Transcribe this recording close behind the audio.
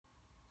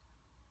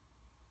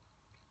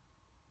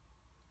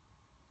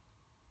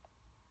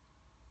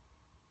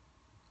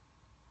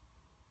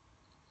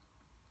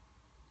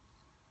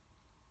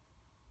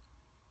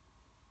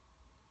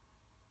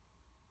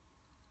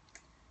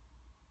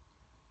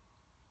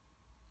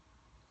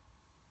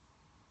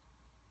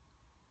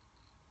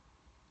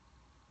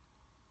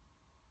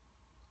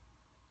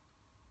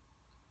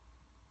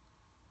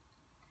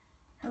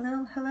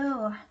Hello,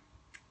 hello.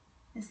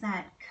 Is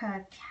that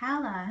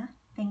Kakala?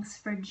 Thanks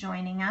for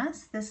joining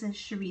us. This is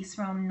Charisse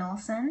Rome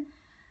Nolson.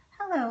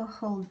 Hello,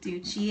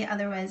 Holducci,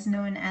 otherwise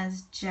known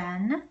as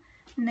Jen.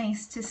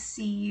 Nice to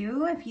see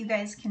you. If you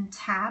guys can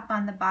tap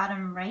on the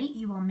bottom right,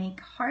 you will make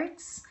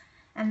hearts,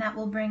 and that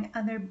will bring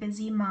other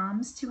busy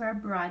moms to our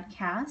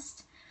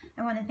broadcast.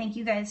 I want to thank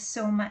you guys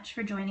so much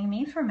for joining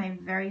me for my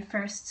very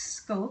first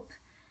scope.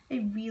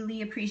 I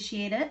really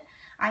appreciate it.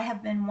 I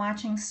have been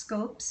watching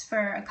scopes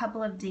for a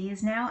couple of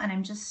days now, and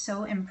I'm just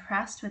so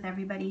impressed with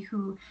everybody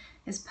who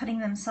is putting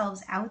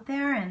themselves out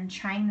there and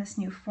trying this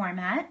new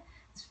format.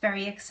 It's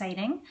very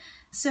exciting.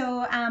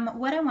 So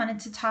what I wanted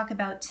to talk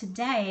about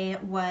today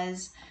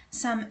was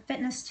some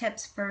fitness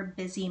tips for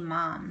busy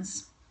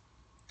moms.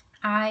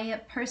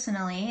 I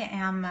personally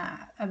am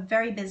a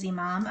very busy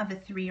mom of a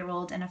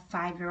 3-year-old and a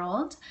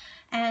 5-year-old,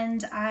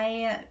 and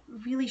I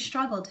really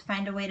struggled to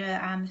find a way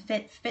to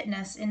fit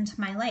fitness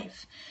into my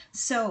life.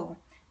 So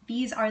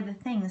these are the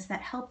things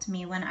that helped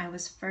me when I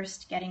was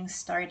first getting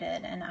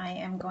started, and I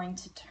am going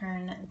to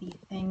turn the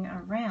thing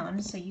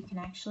around so you can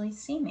actually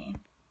see me.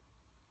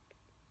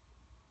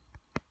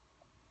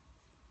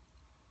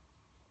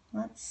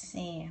 Let's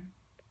see.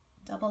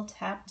 Double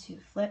tap to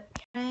flip.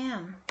 Here I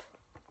am.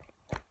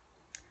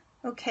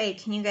 Okay,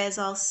 can you guys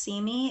all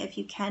see me? If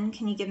you can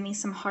you give me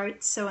some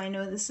hearts so I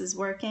know this is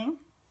working?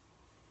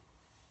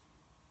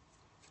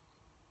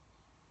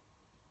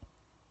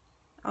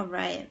 All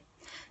right.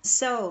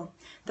 So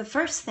the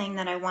first thing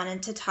that I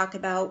wanted to talk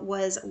about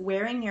was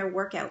wearing your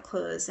workout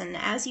clothes. And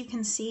as you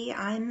can see,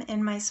 I'm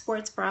in my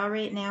sports bra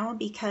right now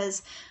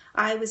because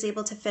I was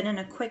able to fit in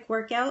a quick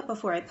workout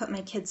before I put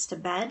my kids to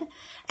bed.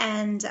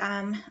 And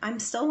I'm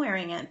still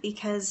wearing it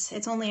because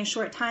it's only a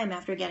short time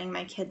after getting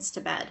my kids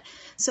to bed.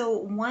 So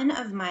one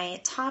of my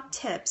top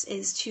tips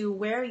is to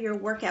wear your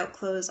workout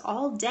clothes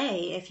all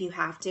day if you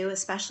have to,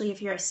 especially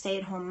if you're a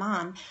stay-at-home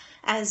mom,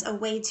 as a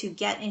way to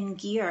get in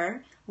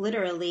gear,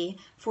 literally,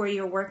 for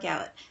your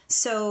workout.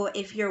 So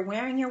if you're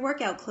wearing your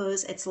workout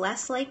clothes, it's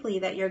less likely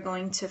that you're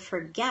going to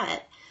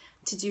forget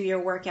to do your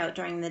workout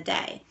during the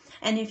day.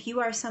 And if you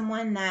are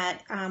someone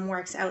that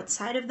works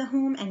outside of the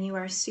home and you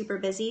are super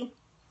busy,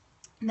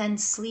 then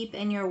sleep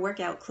in your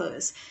workout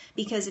clothes,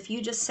 because if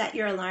you just set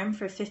your alarm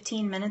for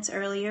 15 minutes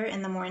earlier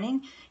in the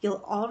morning,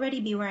 you'll already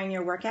be wearing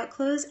your workout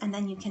clothes, and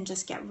then you can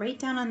just get right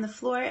down on the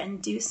floor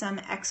and do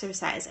some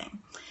exercising.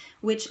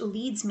 Which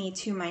leads me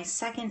to my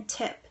second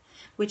tip,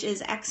 which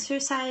is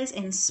exercise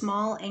in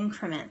small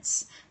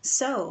increments.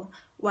 So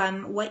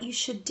what you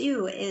should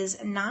do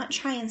is not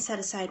try and set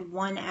aside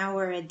 1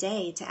 hour a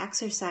day to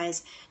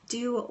exercise.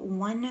 Do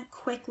one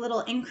quick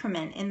little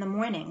increment in the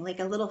morning, like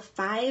a little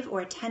 5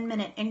 or 10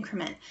 minute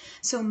increment.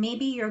 So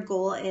maybe your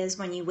goal is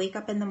when you wake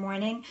up in the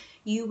morning,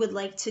 you would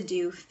like to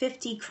do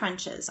 50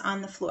 crunches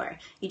on the floor.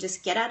 You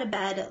just get out of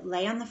bed,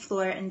 lay on the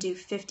floor, and do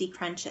 50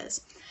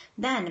 crunches.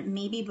 Then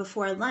maybe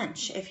before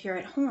lunch, if you're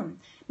at home,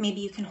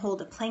 maybe you can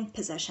hold a plank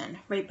position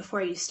right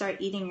before you start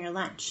eating your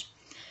lunch.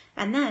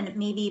 And then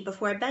maybe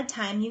before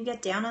bedtime, you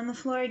get down on the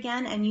floor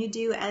again and you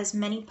do as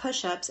many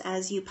push-ups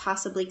as you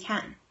possibly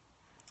can.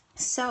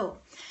 So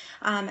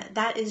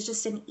that is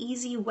just an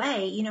easy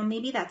way,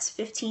 maybe that's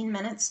 15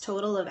 minutes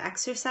total of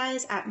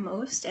exercise at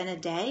most in a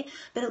day,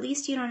 but at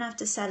least you don't have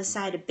to set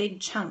aside a big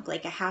chunk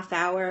like a half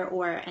hour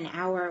or an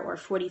hour or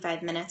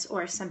 45 minutes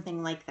or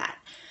something like that.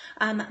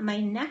 My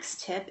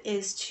next tip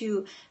is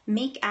to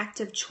make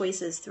active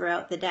choices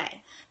throughout the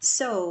day.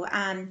 So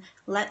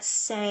let's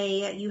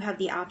say you have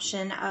the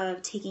option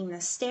of taking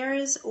the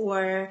stairs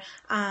or,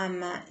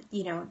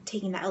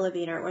 taking the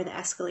elevator or the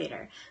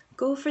escalator.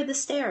 Go for the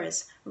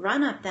stairs,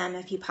 run up them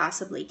if you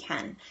possibly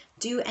can.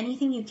 Do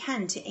anything you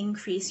can to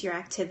increase your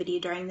activity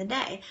during the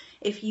day.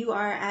 If you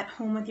are at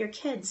home with your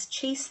kids,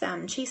 chase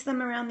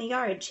them around the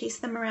yard, chase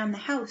them around the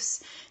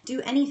house. Do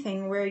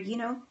anything where,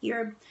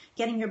 you're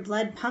getting your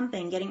blood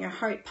pumping, getting your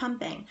heart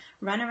pumping.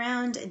 Run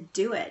around,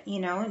 do it,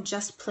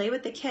 just play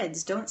with the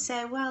kids. Don't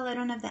say, well, I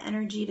don't have the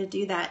energy to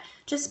do that.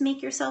 Just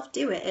make yourself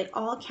do it. It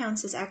all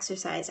counts as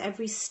exercise.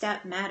 Every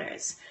step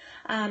matters.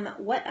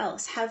 What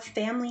else? Have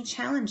family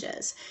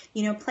challenges.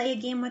 Play a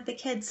game with the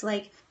kids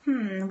like,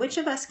 which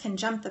of us can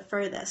jump the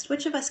furthest?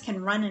 Which of us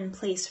can run in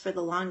place for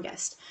the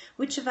longest?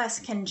 Which of us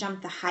can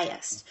jump the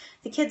highest?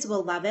 The kids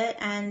will love it,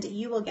 and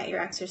you will get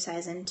your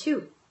exercise in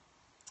too.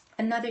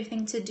 Another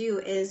thing to do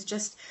is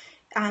just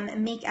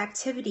make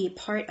activity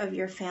part of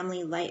your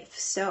family life.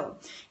 So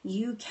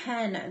you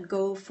can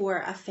go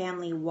for a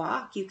family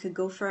walk. You could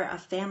go for a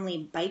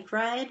family bike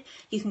ride.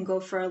 You can go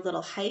for a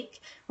little hike.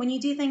 When you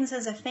do things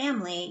as a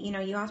family,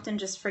 you often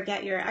just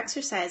forget you're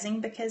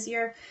exercising because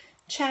you're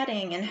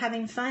chatting and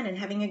having fun and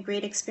having a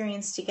great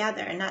experience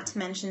together. And not to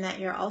mention that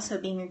you're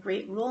also being a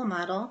great role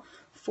model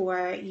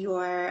for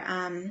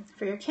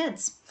your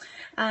kids.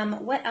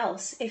 What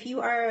else? If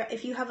you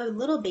have a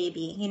little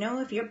baby,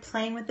 if you're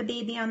playing with the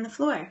baby on the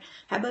floor,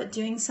 how about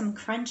doing some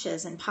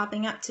crunches and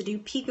popping up to do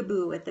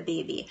peekaboo with the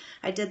baby?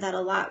 I did that a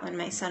lot when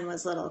my son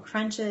was little.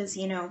 Crunches,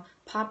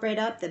 pop right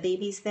up, the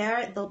baby's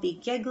there, they'll be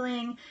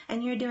giggling,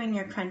 and you're doing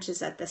your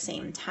crunches at the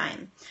same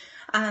time.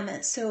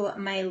 So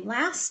my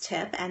last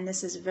tip, and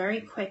this is very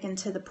quick and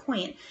to the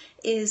point,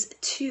 is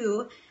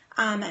to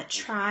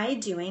try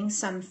doing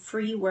some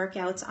free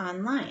workouts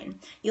online.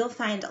 You'll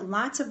find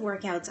lots of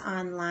workouts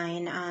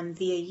online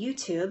via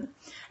YouTube,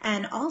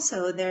 and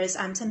also there's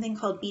something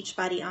called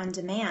Beachbody On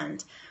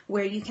Demand,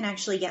 where you can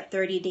actually get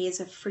 30 days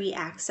of free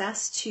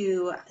access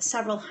to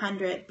several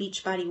hundred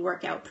Beachbody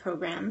workout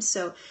programs.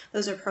 So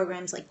those are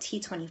programs like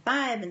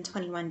T25 and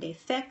 21 Day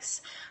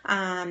Fix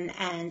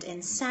and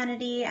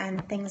Insanity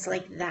and things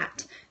like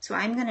that. So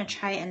I'm going to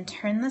try and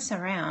turn this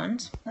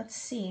around. Let's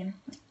see.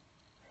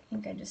 I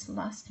think I just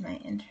lost my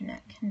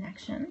internet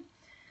connection.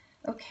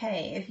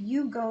 Okay, if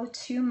you go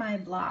to my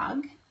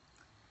blog,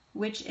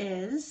 which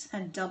is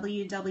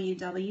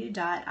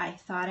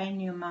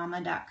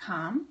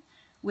www.ithoughtIknewmama.com,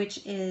 which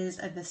is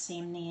the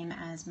same name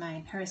as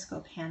my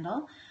Periscope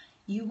handle,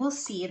 you will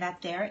see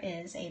that there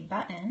is a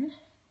button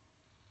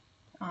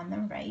on the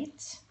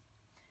right,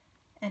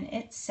 and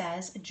it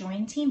says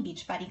Join Team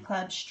Beachbody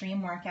Club,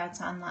 Stream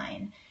Workouts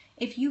Online.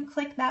 If you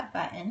click that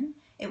button,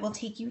 it will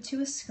take you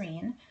to a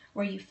screen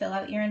where you fill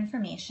out your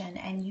information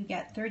and you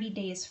get 30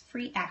 days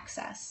free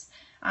access.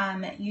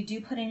 You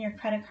do put in your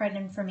credit card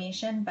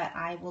information, but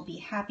I will be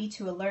happy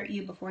to alert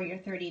you before your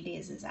 30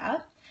 days is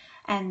up.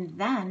 And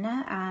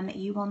then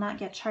you will not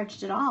get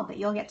charged at all, but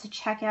you'll get to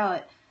check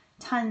out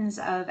tons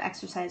of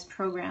exercise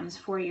programs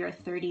for your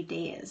 30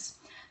 days.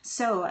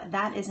 So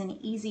that is an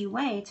easy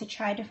way to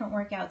try different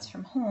workouts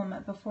from home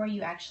before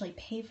you actually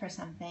pay for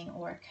something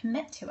or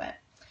commit to it.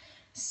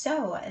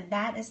 So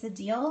that is the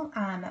deal.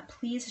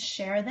 Please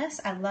share this.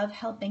 I love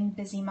helping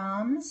busy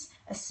moms,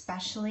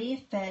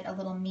 especially fit a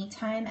little me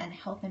time and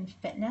health and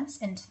fitness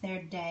into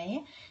their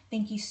day.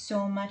 Thank you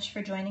so much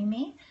for joining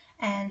me,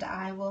 and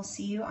I will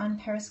see you on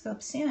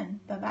Periscope soon.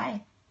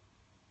 Bye-bye.